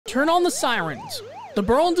turn on the sirens. The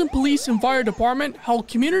Burlington Police and Fire Department held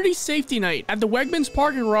Community Safety Night at the Wegmans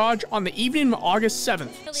parking garage on the evening of August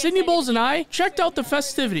 7th. Sydney Bowles and I checked out the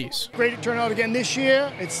festivities. Great turnout again this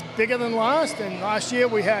year. It's bigger than last, and last year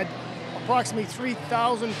we had approximately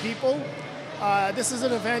 3,000 people. This is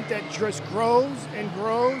an event that just grows and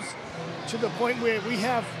grows to the point where we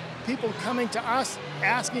have people coming to us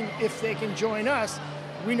asking if they can join us.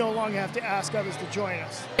 We no longer have to ask others to join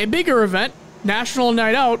us. A bigger event, National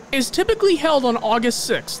Night Out, is typically held on August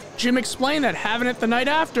 6th. Jim explained that having it the night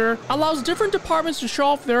after allows different departments to show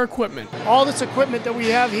off their equipment. All this equipment that we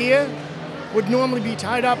have here would normally be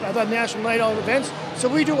tied up at the National Night Out events, so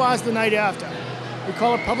we do ours the night after. We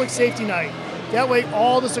call it Public Safety Night. That way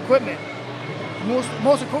all this equipment,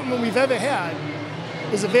 most equipment we've ever had,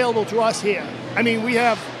 is available to us here. I mean, we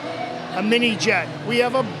have a mini jet, we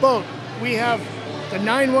have a boat, we have the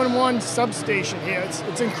 911 substation here.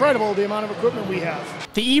 It's incredible the amount of equipment we have.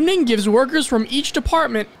 The evening gives workers from each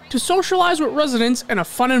department to socialize with residents in a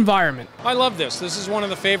fun environment. I love this. This is one of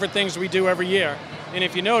the favorite things we do every year. And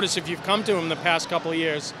if you notice, if you've come to them the past couple of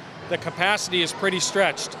years, the capacity is pretty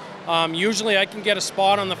stretched. Usually I can get a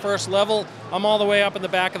spot on the first level. I'm all the way up in the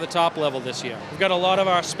back of the top level this year. We've got a lot of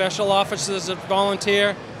our special officers that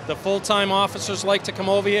volunteer. The full-time officers like to come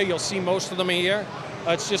over here. You'll see most of them here.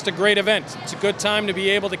 It's just a great event. It's a good time to be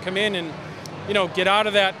able to come in and, you know, get out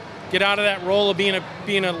of that role of being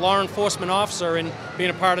a law enforcement officer and being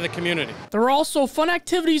a part of the community. There are also fun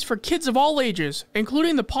activities for kids of all ages,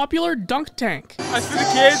 including the popular dunk tank. That's for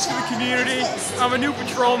the kids, for the community. I'm a new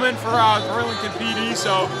patrolman for Burlington PD,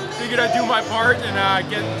 so figured I'd do my part and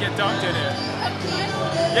get dunked in it.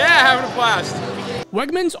 Yeah, having a blast.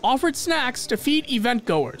 Wegmans offered snacks to feed event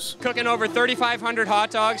goers. Cooking over 3,500 hot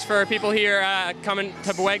dogs for people here coming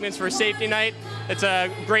to Wegmans for Safety Night. It's a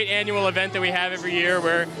great annual event that we have every year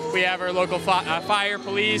where we have our local fire,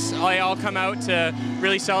 police, they all come out to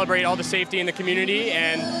really celebrate all the safety in the community,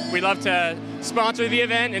 and we love to sponsor the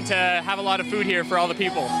event and to have a lot of food here for all the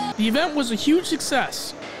people. The event was a huge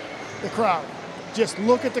success. The crowd, just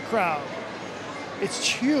look at the crowd. It's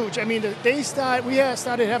huge. I mean, we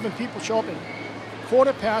started having people show up at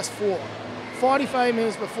 4:15, 45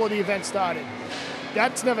 minutes before the event started.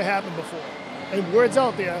 That's never happened before. And word's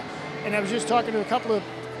out there. And I was just talking to a couple of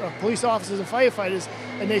police officers and firefighters,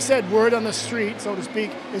 and they said word on the street, so to speak,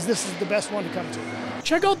 is this is the best one to come to.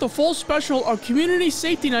 Check out the full special of Community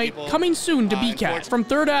Safety Night coming soon to BCAT. From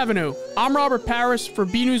 3rd Avenue, I'm Robert Paris for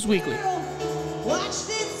BNEWS Weekly.